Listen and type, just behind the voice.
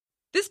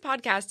This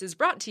podcast is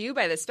brought to you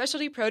by the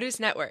Specialty Produce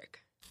Network.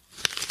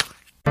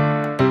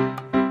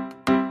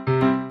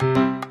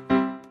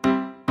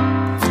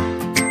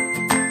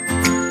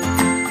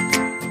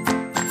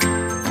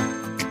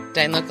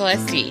 Dine Local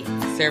SD,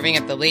 serving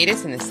up the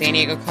latest in the San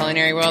Diego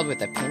culinary world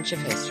with a pinch of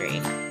history.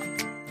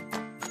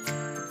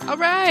 All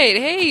right.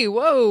 Hey,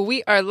 whoa.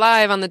 We are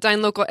live on the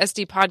Dine Local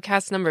SD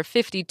podcast number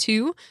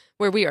 52,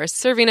 where we are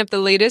serving up the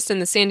latest in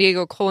the San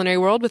Diego culinary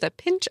world with a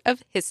pinch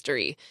of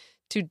history.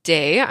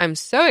 Today, I'm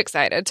so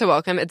excited to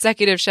welcome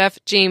Executive Chef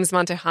James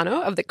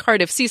Montejano of the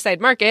Cardiff Seaside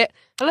Market.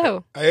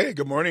 Hello. Hey,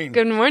 good morning.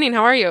 Good morning.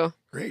 How are you?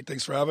 Great.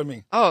 Thanks for having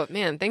me. Oh,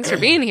 man. Thanks for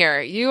being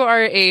here. You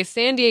are a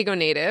San Diego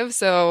native,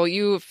 so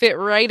you fit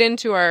right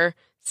into our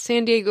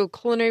San Diego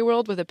culinary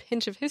world with a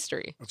pinch of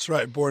history. That's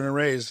right. Born and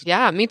raised.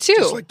 Yeah, me too.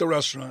 Just like the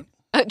restaurant.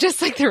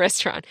 Just like the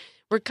restaurant.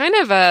 We're kind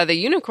of the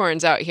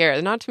unicorns out here.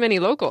 Not too many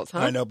locals, huh?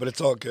 I know, but it's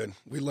all good.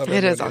 We love it.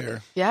 It is all here.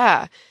 Good.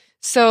 Yeah.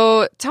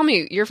 So tell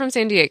me, you're from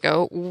San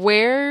Diego.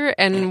 Where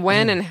and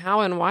when and how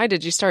and why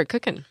did you start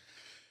cooking?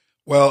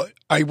 Well,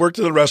 I worked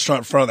at the restaurant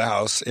in front of the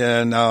house,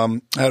 and I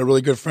had a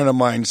really good friend of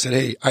mine said,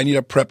 "Hey, I need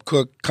a prep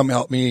cook. Come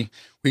help me.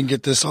 We can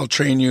get this. I'll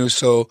train you."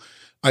 So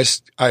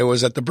I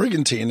was at the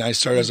Brigantine. I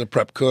started as a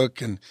prep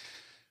cook and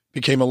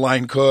became a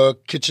line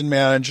cook, kitchen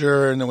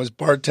manager, and then was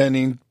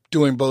bartending,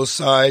 doing both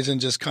sides, and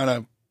just kind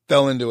of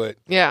fell into it.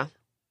 Yeah,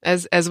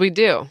 as we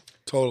do.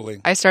 Totally.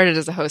 I started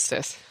as a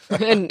hostess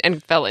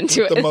and fell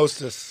into it. The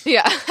mostess.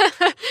 Yeah.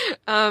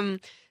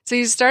 So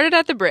you started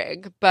at the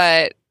Brig,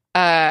 but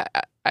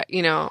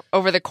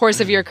over the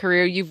course of your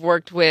career, you've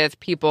worked with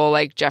people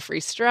like Jeffrey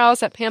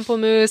Strauss at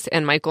Pamplemousse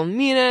and Michael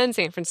Mina in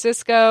San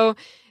Francisco.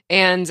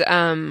 And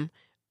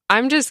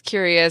I'm just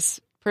curious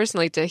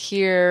personally to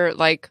hear,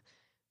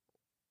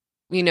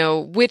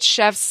 which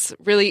chefs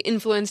really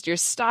influenced your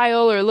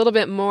style, or a little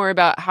bit more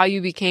about how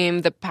you became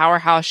the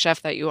powerhouse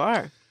chef that you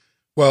are.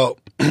 Well,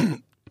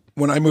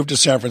 when I moved to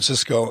San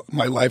Francisco,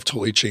 my life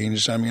totally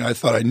changed. I mean, I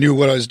thought I knew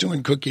what I was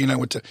doing cooking. I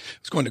was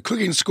going to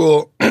cooking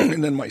school,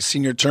 and then my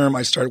senior term,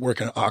 I started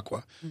working at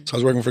Aqua. So I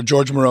was working for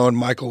George Marone.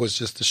 Michael was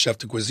just the chef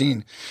de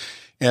cuisine.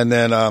 And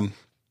then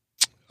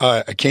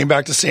I came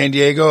back to San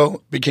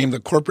Diego, became the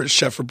corporate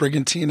chef for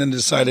Brigantine, and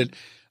decided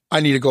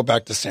I need to go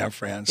back to San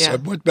Fran. Yeah. So I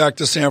went back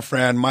to San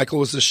Fran. Michael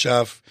was the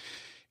chef,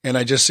 and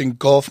I just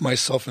engulfed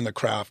myself in the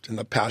craft and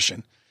the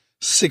passion.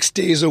 6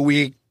 days a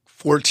week,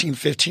 14,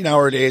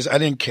 15-hour days. I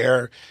didn't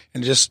care,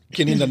 and just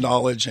getting the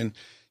knowledge. And,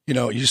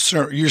 you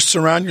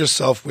surround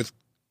yourself with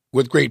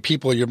great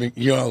people.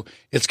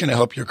 It's going to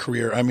help your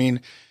career. I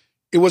mean,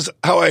 it was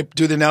how I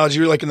do the analogy.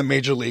 You're like in the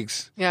major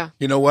leagues. Yeah.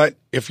 You know what?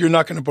 If you're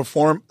not going to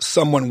perform,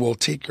 someone will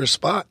take your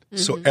spot. Mm-hmm.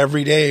 So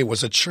every day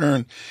was a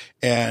churn,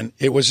 and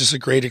it was just a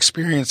great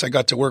experience. I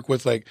got to work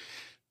with like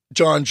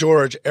John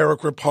George,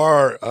 Eric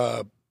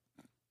Ripar,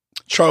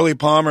 Charlie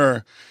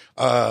Palmer,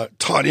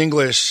 Todd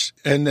English,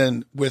 and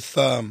then with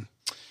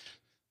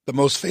the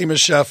most famous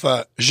chef,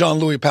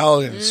 Jean-Louis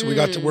Paladin. So we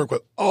got to work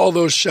with all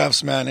those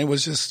chefs, man. It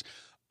was just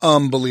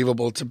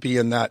unbelievable to be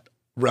in that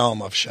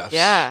realm of chefs.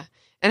 Yeah.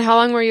 And how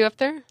long were you up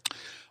there?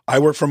 I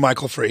worked for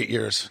Michael for 8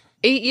 years.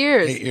 8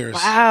 years? 8 years.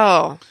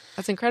 Wow.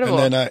 That's incredible.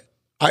 And then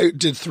I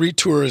did 3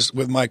 tours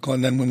with Michael,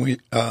 and then when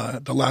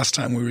the last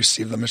time we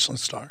received the Michelin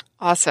star.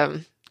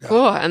 Awesome. Yeah.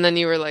 Cool. And then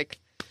you were like...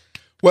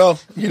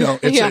 Well,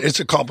 it's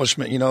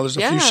accomplishment. There's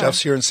a few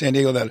chefs here in San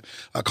Diego that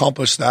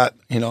accomplished that,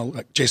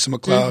 like Jason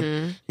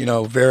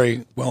McLeod,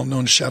 very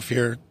well-known chef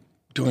here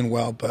doing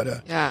well.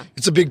 But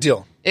it's a big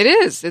deal. It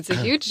is. It's a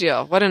huge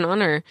deal. What an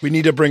honor. We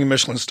need to bring a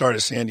Michelin star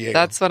to San Diego.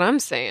 That's what I'm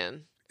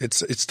saying.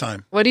 It's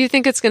time. What do you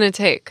think it's going to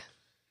take?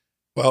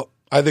 Well,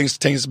 I think it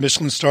takes a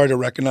Michelin star to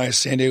recognize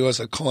San Diego as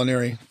a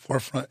culinary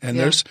forefront. And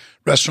there's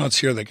restaurants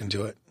here that can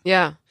do it.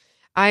 Yeah.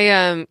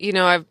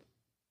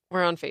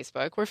 We're on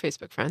Facebook. We're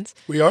Facebook friends.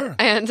 We are.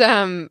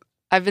 And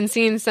I've been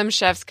seeing some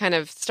chefs kind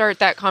of start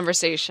that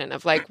conversation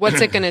of like, what's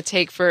it going to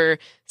take for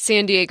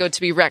San Diego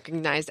to be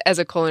recognized as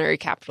a culinary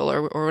capital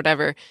or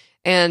whatever.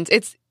 And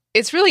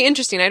it's really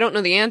interesting. I don't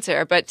know the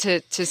answer, but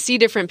to see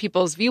different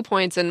people's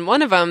viewpoints. And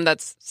one of them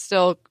that's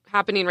still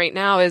happening right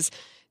now is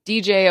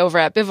DJ over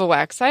at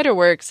Bivouac Cider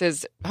Works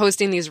is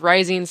hosting these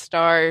rising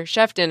star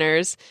chef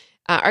dinners.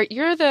 I'm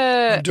doing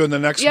the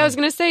next one. Yeah, I was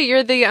going to say,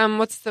 you're the,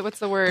 what's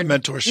the word? The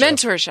mentor chef.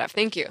 Mentor chef.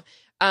 Thank you.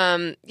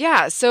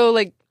 So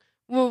like,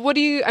 well,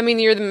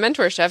 you're the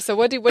mentor chef. So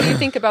what do you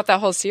think about that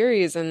whole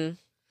series? And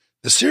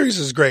the series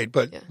is great,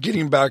 but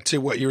getting back to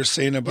what you were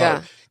saying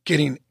about get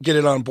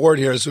it on board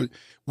here is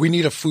we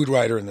need a food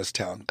writer in this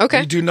town.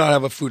 Okay. We do not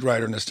have a food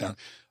writer in this town.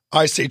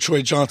 I say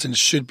Troy Johnson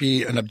should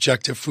be an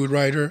objective food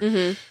writer.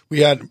 Mm-hmm. We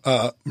had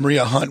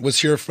Maria Hunt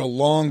was here for a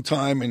long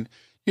time. And,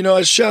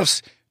 as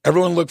chefs,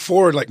 everyone looked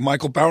forward, like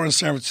Michael Bauer in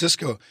San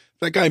Francisco.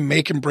 That guy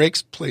make and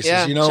breaks places,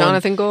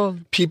 Jonathan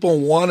Gold. People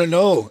want to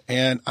know.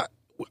 And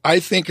I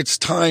think it's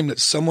time that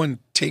someone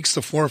takes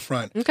the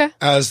forefront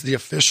as the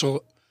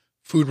official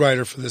food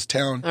writer for this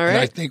town. All right. And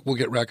I think we'll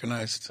get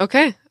recognized.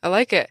 Okay. I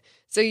like it.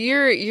 So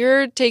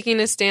you're taking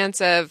a stance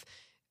of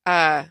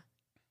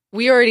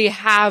we already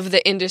have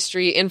the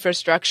industry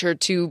infrastructure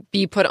to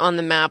be put on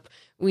the map.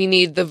 we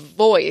need the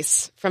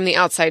voice from the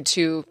outside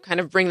to kind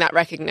of bring that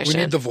recognition.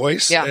 We need the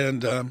voice. Yeah.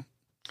 And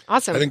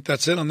awesome. I think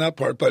that's it on that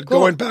part. But Cool.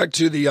 going back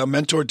to the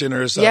mentor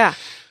dinners, Yeah.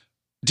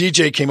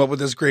 DJ came up with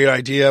this great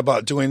idea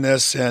about doing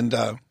this. And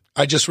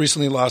I just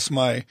recently lost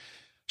my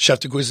chef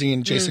de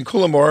cuisine, Jason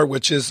Coulamore,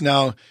 which is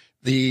now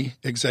the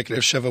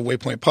executive chef of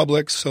Waypoint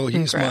Public. So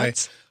he's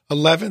Congrats. my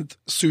 11th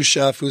sous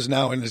chef who's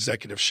now an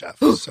executive chef.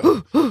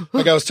 So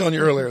like I was telling you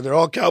earlier, they're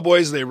all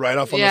cowboys. They ride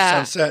off on the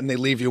sunset and they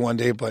leave you one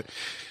day. But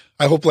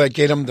I hope I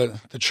get them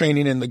the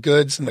training and the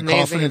goods and the Amazing.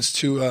 confidence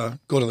to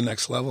go to the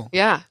next level.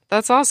 Yeah,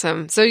 that's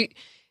awesome. So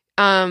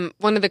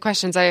one of the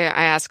questions I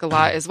ask a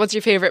lot is, what's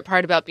your favorite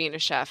part about being a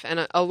chef?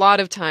 And a lot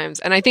of times,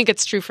 and I think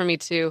it's true for me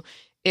too,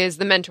 is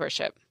the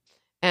mentorship.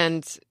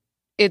 And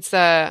it's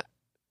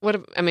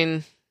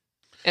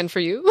and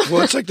for you?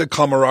 Well, it's like the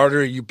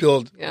camaraderie. You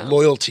build Yeah.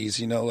 loyalties,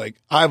 like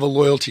I have a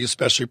loyalty,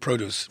 especially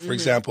produce. For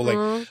example,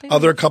 like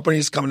other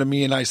companies come to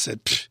me and I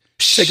said,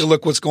 take a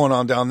look what's going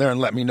on down there and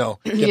let me know.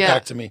 Get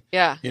back to me.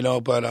 Yeah.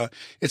 But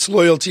it's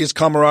loyalty, it's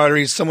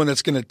camaraderie, it's someone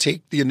that's going to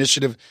take the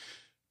initiative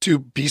to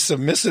be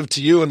submissive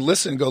to you and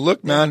listen. Go,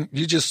 look, man,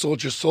 you just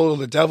sold your soul to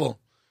the devil.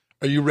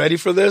 Are you ready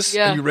for this?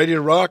 Yeah. Are you ready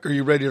to rock? Are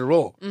you ready to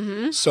roll?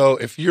 Mm-hmm. So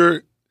if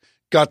you're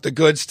got the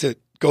goods to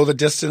go the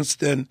distance,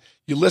 then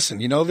you listen.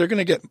 They're going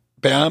to get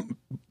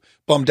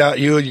bummed out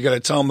you. You got to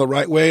tell them the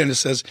right way. And it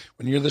says,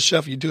 when you're the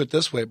chef, you do it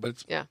this way. But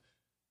it's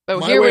But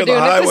my here way we're or the doing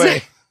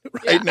highway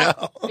it right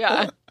now.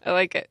 Yeah, I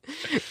like it.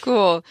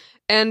 Cool.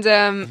 And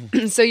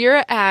so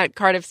you're at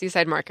Cardiff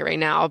Seaside Market right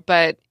now,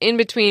 but in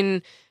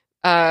between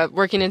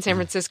working in San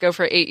Francisco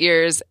for 8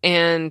 years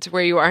and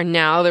where you are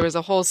now, there was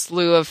a whole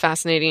slew of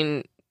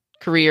fascinating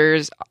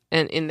careers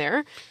in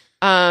there.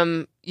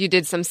 You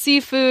did some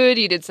seafood,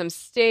 you did some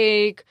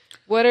steak.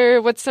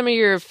 What's some of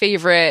your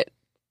favorite,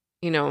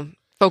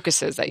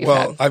 focuses that you've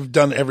had? I've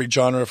done every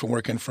genre, from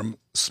working from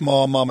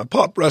small mom and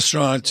pop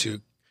restaurant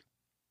to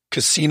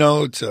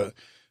casino to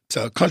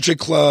country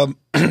club.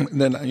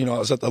 And then, I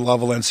was at the La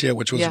Valencia,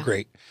 which was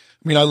great.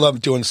 I mean, I love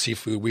doing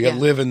seafood. We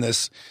live in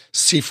this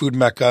seafood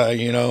mecca,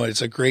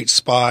 it's a great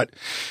spot.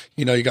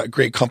 You got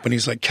great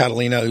companies like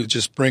Catalina who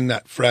just bring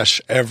that fresh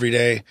every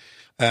day.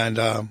 And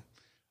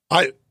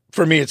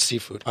for me, it's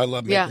seafood. I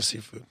love making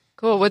seafood.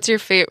 Cool. What's your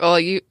favorite? Well,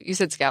 you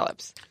said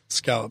scallops.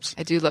 Scallops.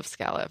 I do love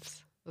scallops.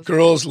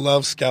 Girls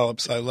love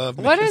scallops. I love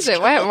What is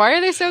it? Why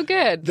are they so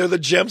good? They're the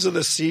gems of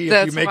the sea if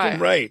That's you make why.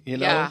 them right,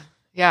 Yeah.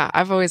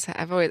 I've always.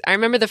 I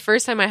remember the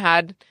first time I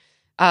had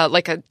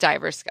like a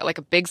like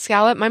a big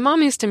scallop. My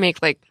mom used to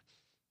make like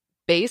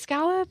bay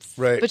scallops,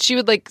 right? But she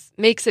would like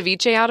make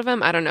ceviche out of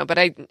them. I don't know, but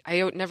I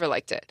never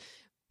liked it.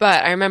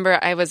 But I remember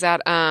I was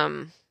at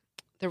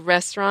the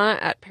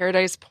restaurant at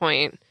Paradise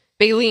Point,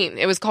 Baleen.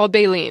 It was called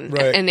Baleen,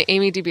 right. And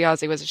Amy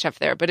DiBiase was a chef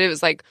there. But it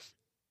was like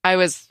I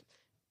was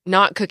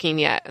not cooking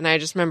yet, and I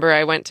just remember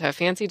I went to a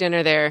fancy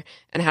dinner there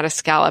and had a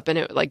scallop, and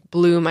it like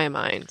blew my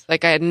mind.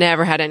 Like I had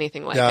never had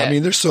anything like it. I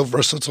mean, they're so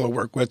versatile to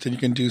work with, and you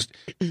can do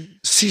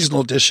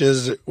seasonal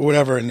dishes,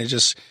 whatever, and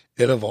it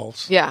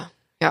evolves. Yeah,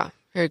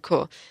 very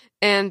cool.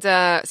 And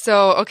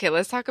okay,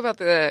 let's talk about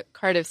the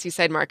Cardiff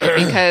Seaside Market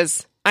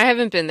because I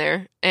haven't been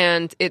there,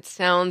 and it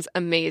sounds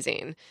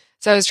amazing.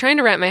 So I was trying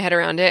to wrap my head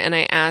around it, and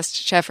I asked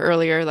Chef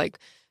earlier, like,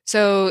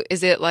 so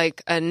is it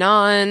like a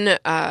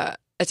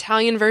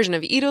Italian version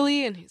of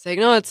Italy? And he's like,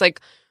 no, it's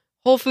like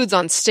Whole Foods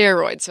on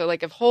steroids. So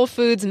like if Whole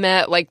Foods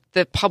met like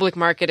the public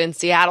market in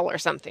Seattle or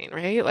something,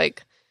 right?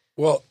 Like,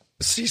 well,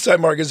 Seaside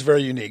Market is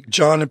very unique.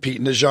 John and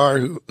Pete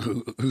Najjar,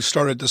 who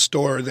started the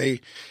store, they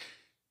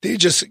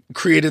just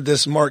created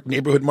this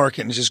neighborhood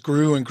market and it just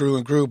grew and grew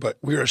and grew. But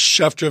we're a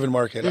chef-driven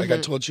market. Like I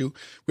told you,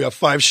 we have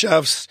 5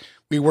 chefs.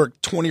 We work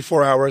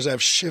 24 hours. I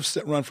have shifts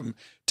that run from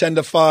 10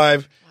 to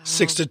 5,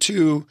 6 to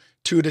 2,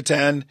 2 to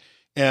 10.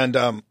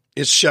 And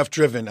it's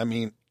chef-driven. I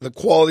mean, the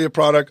quality of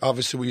product,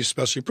 obviously we use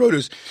specialty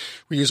produce.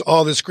 We use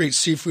all this great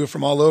seafood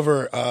from all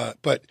over.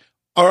 But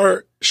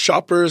our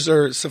shoppers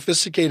are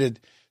sophisticated.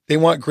 They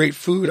want great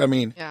food. I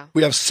mean,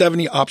 we have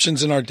 70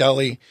 options in our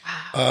deli.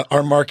 Wow.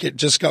 Our market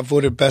just got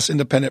voted best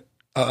independent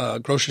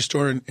grocery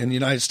store in the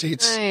United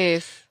States.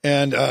 Nice.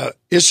 And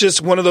it's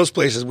just one of those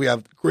places. We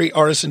have great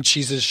artisan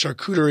cheeses,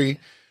 charcuterie,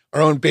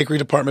 our own bakery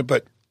department,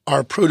 but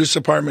our produce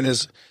department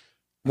is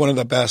one of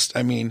the best.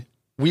 I mean,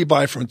 we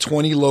buy from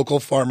 20 local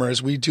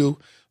farmers. We do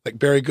like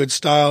Berry Good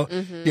style,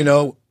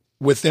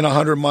 within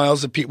 100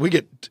 miles of people. We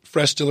get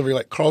fresh delivery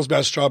like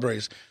Carlsbad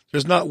strawberries.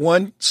 There's not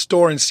one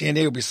store in San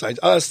Diego besides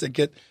us that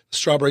get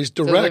strawberries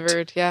direct.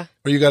 Delivered, yeah.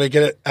 Or you got to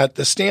get it at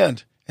the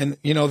stand. And,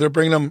 they're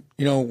bringing them,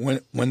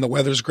 when the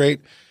weather's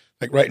great.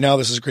 Like right now,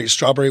 this is great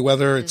strawberry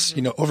weather. It's,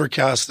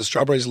 overcast. The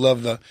strawberries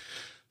love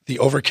the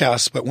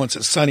overcast, but once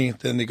it's sunny,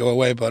 then they go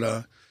away.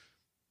 But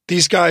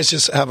these guys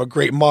just have a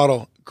great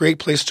model, great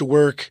place to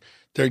work.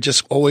 They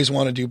just always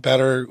want to do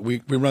better.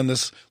 We run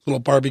this little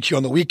barbecue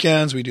on the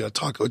weekends. We do a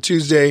Taco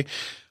Tuesday.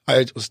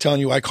 I was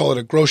telling you, I call it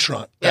a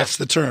grocerant. That's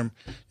the term.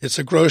 It's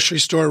a grocery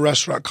store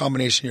restaurant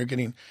combination. You're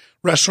getting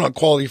restaurant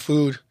quality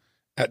food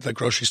at the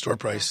grocery store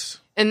price.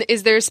 And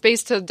is there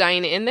space to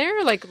dine in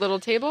there, like little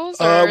tables?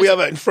 We have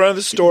it in front of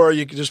the store.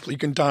 You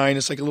can dine.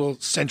 It's like a little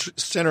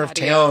center of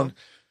town.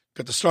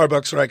 Got the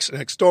Starbucks right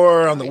next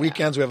door. On the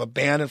weekends, we have a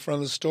band in front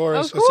of the store.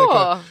 Oh, so cool. It's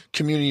like a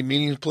community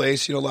meeting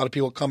place. You know, a lot of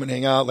people come and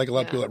hang out. Like a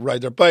lot of people that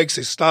ride their bikes,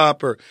 they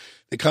stop or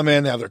they come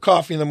in, they have their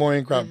coffee in the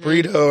morning, grab a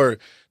burrito, or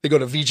they go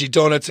to VG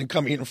Donuts and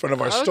come eat in front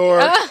of our store.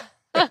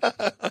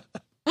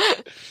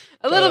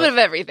 A little bit of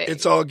everything.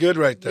 It's all good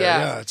right there.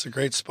 Yeah, it's a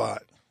great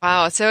spot.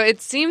 Wow. So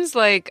it seems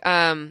like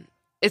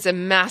it's a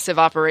massive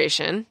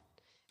operation.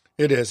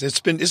 It is.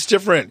 It's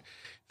different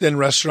than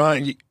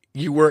restaurant.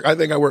 You work. I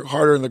think I work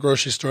harder in the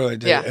grocery store than I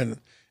did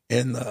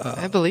in the.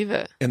 I believe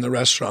it. In the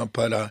restaurant,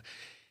 but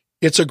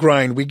it's a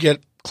grind. We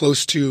get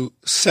close to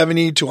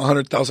 70 to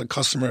 100,000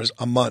 customers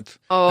a month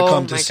that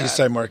come to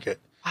Seaside Market.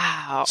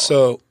 Wow.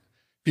 So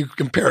if you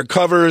compare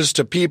covers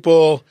to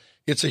people,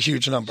 it's a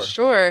huge number.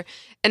 Sure.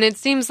 And it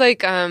seems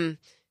like,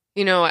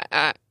 you know,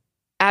 at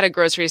a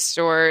grocery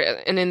store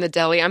and in the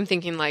deli, I'm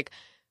thinking like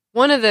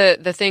one of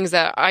the things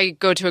that I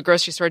go to a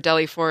grocery store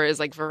deli for is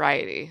like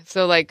variety.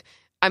 So like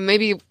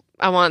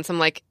I want some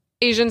like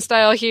Asian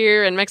style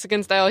here and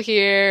Mexican style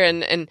here.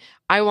 And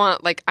I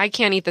want like, I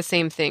can't eat the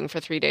same thing for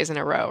 3 days in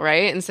a row.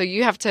 Right. And so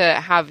you have to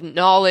have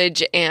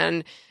knowledge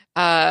and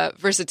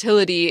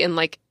versatility in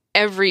like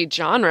every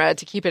genre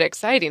to keep it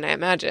exciting, I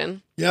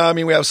imagine. Yeah. I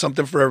mean, we have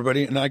something for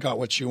everybody and I got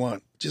what you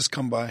want. Just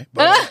come by.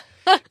 But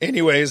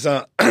anyways,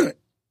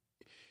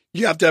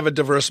 you have to have a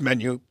diverse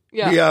menu.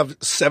 Yeah. We have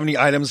 70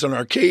 items in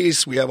our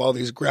case. We have all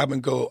these grab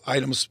and go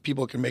items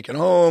people can make at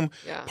home,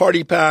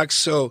 party packs.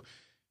 So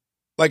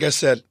like I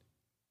said,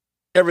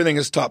 everything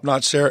is top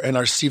notch there. And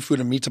our seafood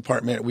and meat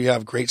department, we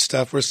have great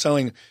stuff. We're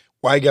selling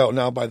Wagyu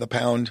now by the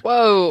pound.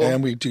 Whoa.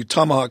 And we do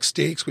tomahawk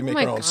steaks. We make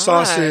our own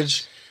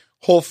sausage.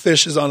 Whole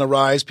fish is on the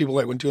rise. People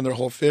like when doing their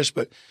whole fish,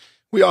 but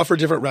we offer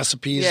different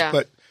recipes. Yeah.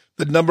 But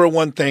the number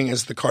one thing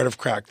is the Cardiff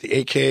Crack, the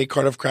AKA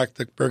Cardiff Crack,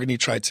 the Burgundy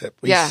Tri-Tip.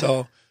 We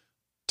sell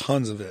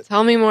tons of it.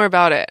 Tell me more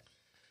about it.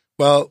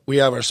 Well, we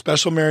have our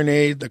special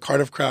marinade. The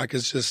Cardiff Crack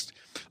is just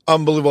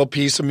unbelievable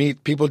piece of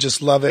meat. People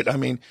just love it. I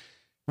mean,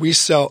 we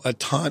sell a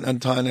ton,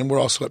 and we're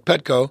also at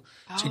Petco.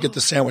 So you get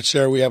the sandwich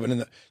there. We have it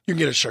you can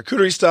get a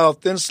charcuterie style,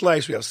 thin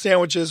slice. We have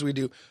sandwiches. We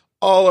do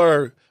all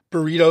our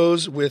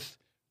burritos with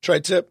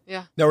tri-tip.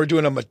 Yeah. Now we're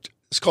doing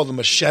it's called a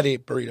machete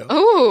burrito.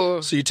 Oh.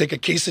 So you take a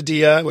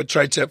quesadilla with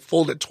tri-tip,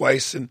 fold it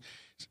twice, and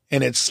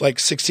it's like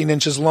 16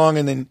 inches long,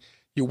 and then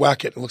you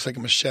whack it. It looks like a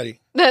machete.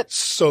 That's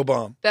so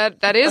bomb.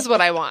 That is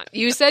what I want.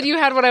 You said you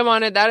had what I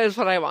wanted. That is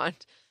what I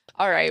want.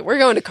 All right, we're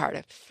going to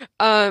Cardiff.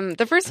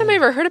 The first time I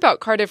ever heard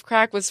about Cardiff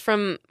Crack was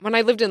from when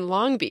I lived in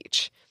Long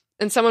Beach.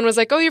 And someone was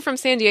like, "Oh, you're from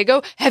San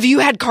Diego. Have you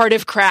had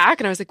Cardiff Crack?"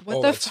 And I was like,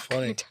 "What the fuck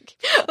are you talking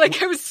about?" Like,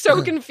 I was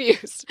so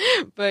confused.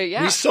 But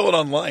yeah. We sell it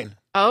online.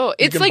 Oh,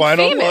 it's like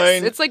famous.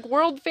 Online. It's like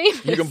world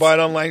famous. You can buy it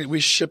online.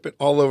 We ship it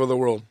all over the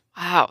world.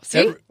 Wow.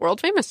 See?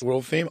 World famous.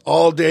 World famous.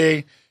 All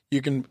day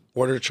you can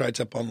order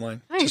tri-tip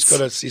online. Nice. Just go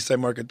to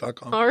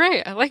seasidemarket.com. All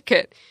right. I like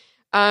it.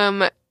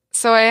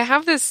 So I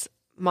have this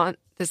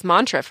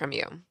mantra from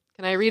you.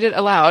 Can I read it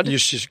aloud? You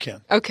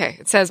can. Okay.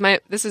 It says,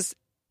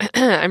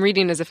 I'm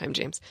reading as if I'm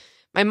James.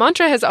 My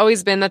mantra has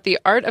always been that the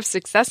art of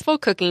successful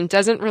cooking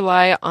doesn't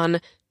rely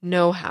on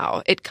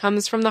know-how. It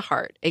comes from the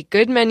heart. A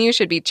good menu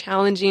should be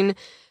challenging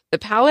the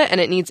palate, and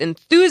it needs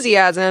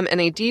enthusiasm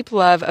and a deep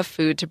love of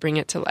food to bring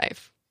it to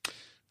life.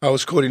 I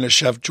was quoting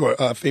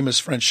a famous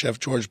French chef,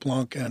 Georges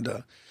Blanc,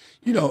 and,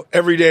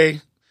 every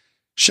day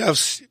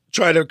chefs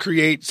try to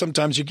create,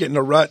 sometimes you get in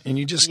a rut and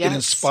you just get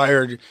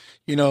inspired.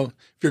 You know,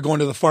 if you're going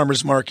to the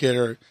farmer's market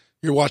or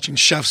you're watching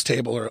Chef's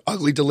Table or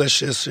Ugly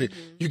Delicious, or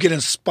you get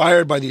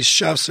inspired by these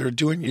chefs that are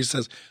doing it. You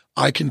says,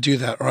 I can do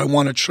that, or I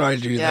want to try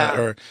to do that,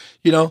 or,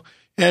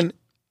 and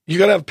you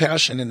got to have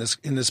passion in this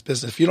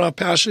business. If you don't have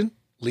passion,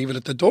 leave it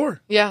at the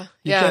door. Yeah.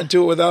 You can't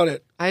do it without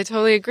it. I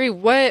totally agree.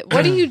 What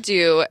do you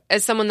do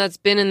as someone that's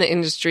been in the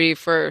industry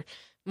for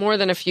more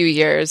than a few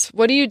years?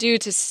 What do you do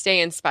to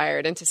stay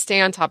inspired and to stay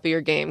on top of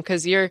your game?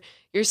 Because you're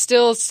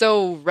still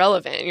so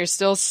relevant. You're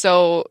still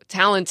so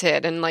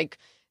talented. And like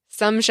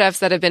some chefs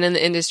that have been in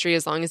the industry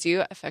as long as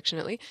you,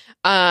 affectionately,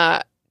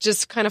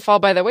 just kind of fall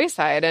by the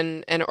wayside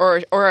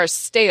or are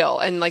stale.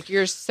 And like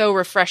you're so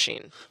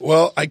refreshing.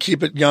 Well, I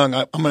keep it young.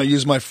 I'm going to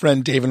use my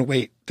friend David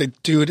Waite. The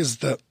dude is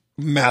the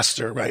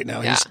master right now.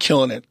 He's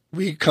killing it.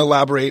 We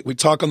collaborate. We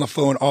talk on the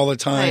phone all the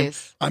time.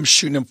 Nice. I'm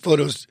shooting him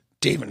photos.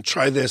 David,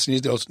 try this. And he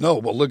goes, no,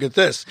 well, look at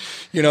this.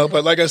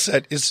 But like I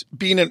said, it's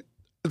being at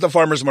the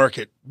farmer's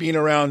market, being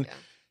around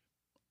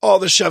all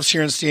the chefs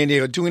here in San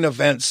Diego, doing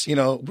events.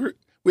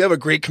 We have a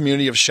great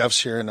community of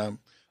chefs here, and I'm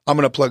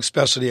going to plug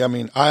Specialty. I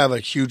mean, I have a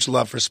huge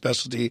love for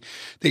Specialty.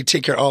 They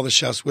take care of all the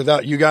chefs.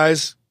 Without you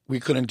guys, we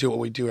couldn't do what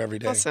we do every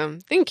day.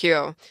 Awesome. Thank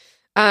you.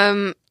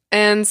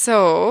 And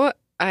so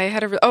I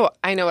had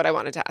I know what I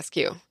wanted to ask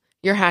you.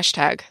 Your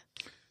hashtag.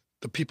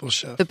 The People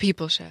Chef. The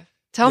People Chef.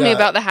 Tell me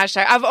about the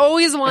hashtag. I've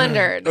always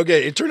wondered.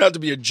 Okay, it turned out to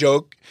be a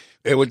joke.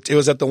 It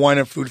was at the Wine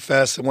and Food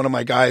Fest, and one of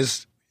my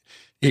guys,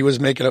 he was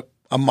making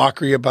a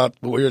mockery about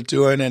what we were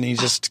doing, and he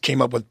just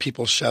came up with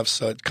People Chef,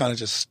 so it kind of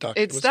just stuck.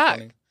 It stuck.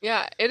 Funny.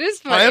 Yeah, it is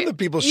funny. I am the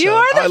people You chef.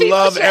 are the I people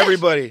love chef.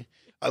 everybody.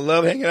 I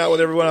love hanging out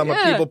with everyone. I'm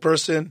Yeah. a people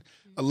person.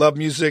 I love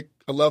music.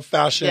 I love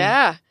fashion.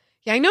 Yeah.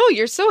 Yeah, I know.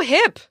 You're so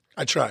hip.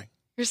 I try.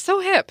 You're so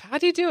hip. How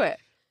do you do it?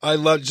 I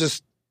love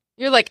just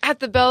You're like at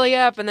the Belly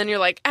Up, and then you're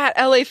like at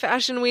LA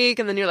Fashion Week,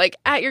 and then you're like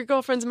at your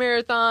girlfriend's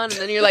marathon, and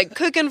then you're like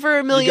cooking for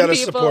a you million got to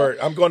people. support.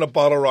 I'm going to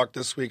Bottle Rock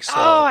this week, so Oh,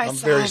 I I'm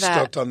saw very that.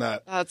 stoked on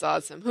that. That's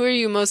awesome. Who are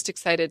you most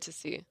excited to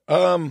see?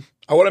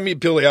 I want to meet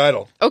Billy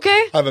Idol. Okay.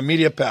 I have a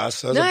media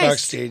pass as Nice. a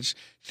backstage.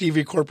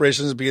 TV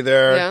Corporations will be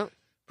there. Yeah.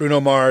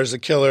 Bruno Mars, The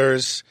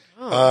Killers.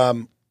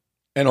 Oh.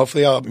 And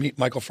hopefully I'll meet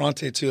Michael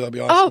Franti too. That'll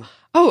be awesome.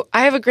 Oh,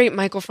 I have a great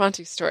Michael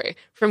Franti story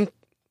from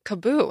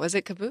Kaboo. Was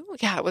it Kaboo?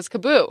 Yeah, it was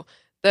Kaboo.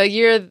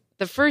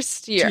 The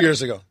first year. 2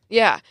 years ago.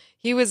 Yeah,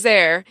 he was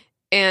there,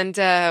 and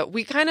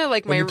we kind of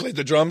like When you played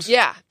the drums?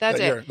 Yeah, that's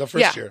That it. year, the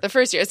first year. The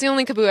first year. It's the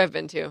only Kaboo I've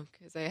been to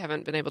because I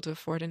haven't been able to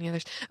afford any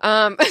others.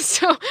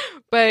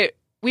 But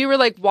we were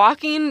like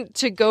walking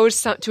to go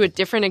to a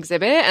different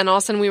exhibit, and all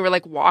of a sudden we were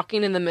like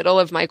walking in the middle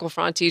of Michael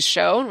Franti's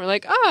show, and we're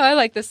like, oh, I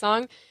like this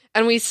song.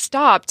 And we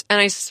stopped,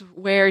 and I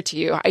swear to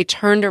you, I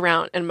turned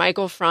around, and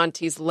Michael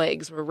Franti's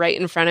legs were right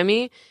in front of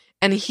me,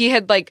 and he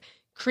had like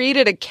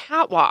created a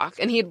catwalk,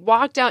 and he had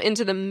walked out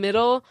into the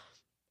middle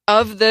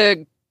of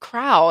the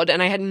crowd,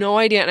 and I had no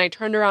idea, and I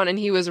turned around, and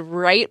he was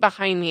right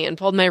behind me and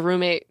pulled my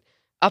roommate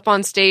up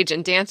on stage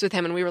and danced with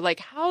him, and we were like,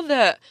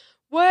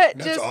 what?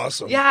 That's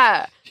awesome.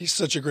 Yeah. He's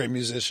such a great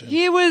musician.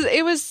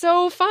 It was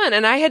so fun.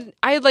 And I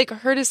had like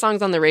heard his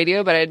songs on the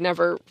radio, but I had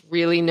never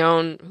really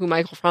known who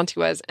Michael Franti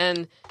was.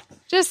 And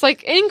just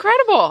like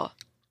incredible.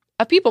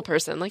 A people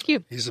person like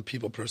you. He's a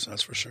people person,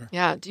 that's for sure.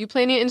 Yeah. Do you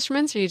play any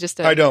instruments or are you just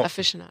I don't.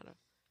 aficionado?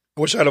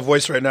 I wish I had a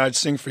voice right now. I'd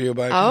sing for you,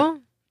 but I Oh,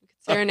 you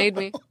could serenade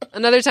me.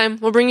 Another time.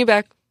 We'll bring you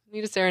back.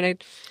 Need a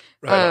serenade.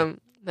 Right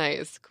on.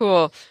 Nice.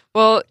 Cool.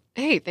 Well,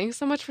 hey, thanks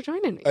so much for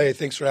joining me. Hey,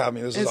 thanks for having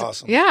me. This is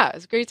awesome. Yeah,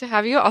 it's great to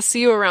have you. I'll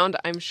see you around,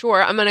 I'm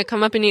sure. I'm going to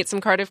come up and eat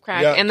some Cardiff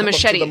crack and the come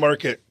machete. Up to the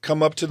market.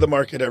 Come up to the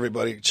market,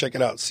 everybody. Check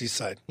it out,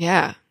 Seaside.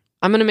 Yeah.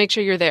 I'm going to make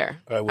sure you're there.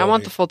 I will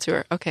want be. the full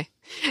tour. Okay.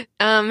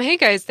 Hey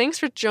guys, thanks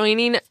for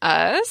joining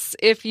us.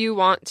 If you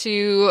want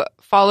to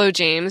follow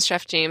James,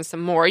 Chef James,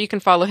 some more, you can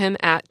follow him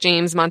at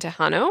James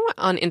Montejano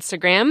on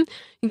Instagram.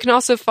 You can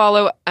also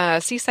follow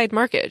Seaside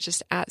Market,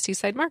 just at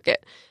Seaside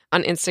Market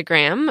on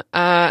Instagram.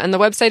 And the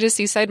website is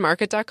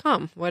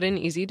seasidemarket.com. What an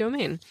easy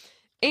domain.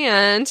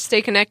 And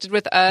stay connected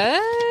with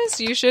us.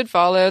 You should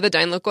follow the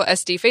Dine Local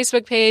SD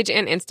Facebook page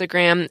and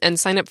Instagram and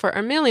sign up for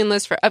our mailing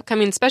list for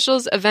upcoming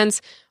specials,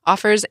 events,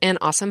 offers, and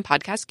awesome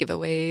podcast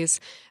giveaways.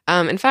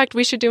 In fact,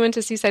 we should do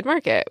into Seaside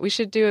Market.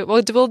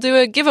 We'll do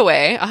a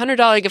giveaway, a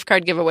 $100 gift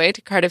card giveaway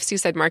to Cardiff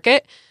Seaside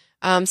Market.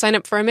 Sign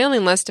up for our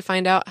mailing list to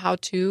find out how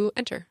to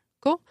enter.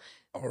 Cool.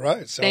 All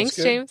right. Sounds Thanks,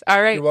 good. James.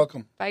 All right. You're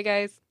welcome. Bye,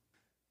 guys.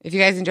 If you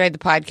guys enjoyed the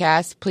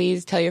podcast,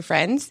 please tell your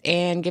friends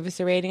and give us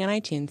a rating on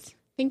iTunes.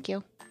 Thank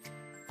you.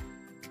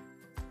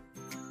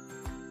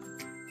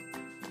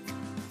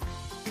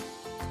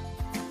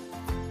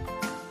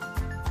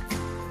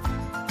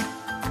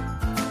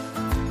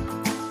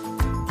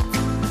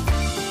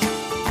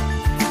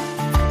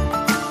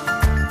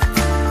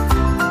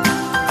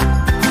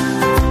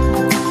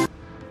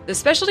 The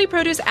Specialty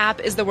Produce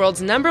app is the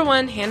world's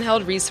 #1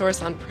 handheld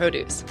resource on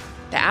produce.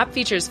 The app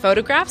features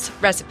photographs,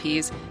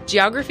 recipes,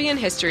 geography and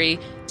history,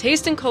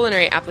 taste and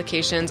culinary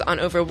applications on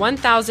over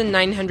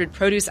 1,900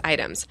 produce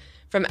items.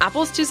 From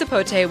apples to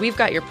zapote, we've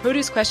got your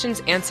produce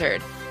questions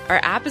answered. Our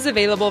app is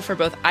available for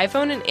both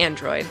iPhone and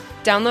Android.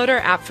 Download our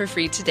app for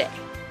free today.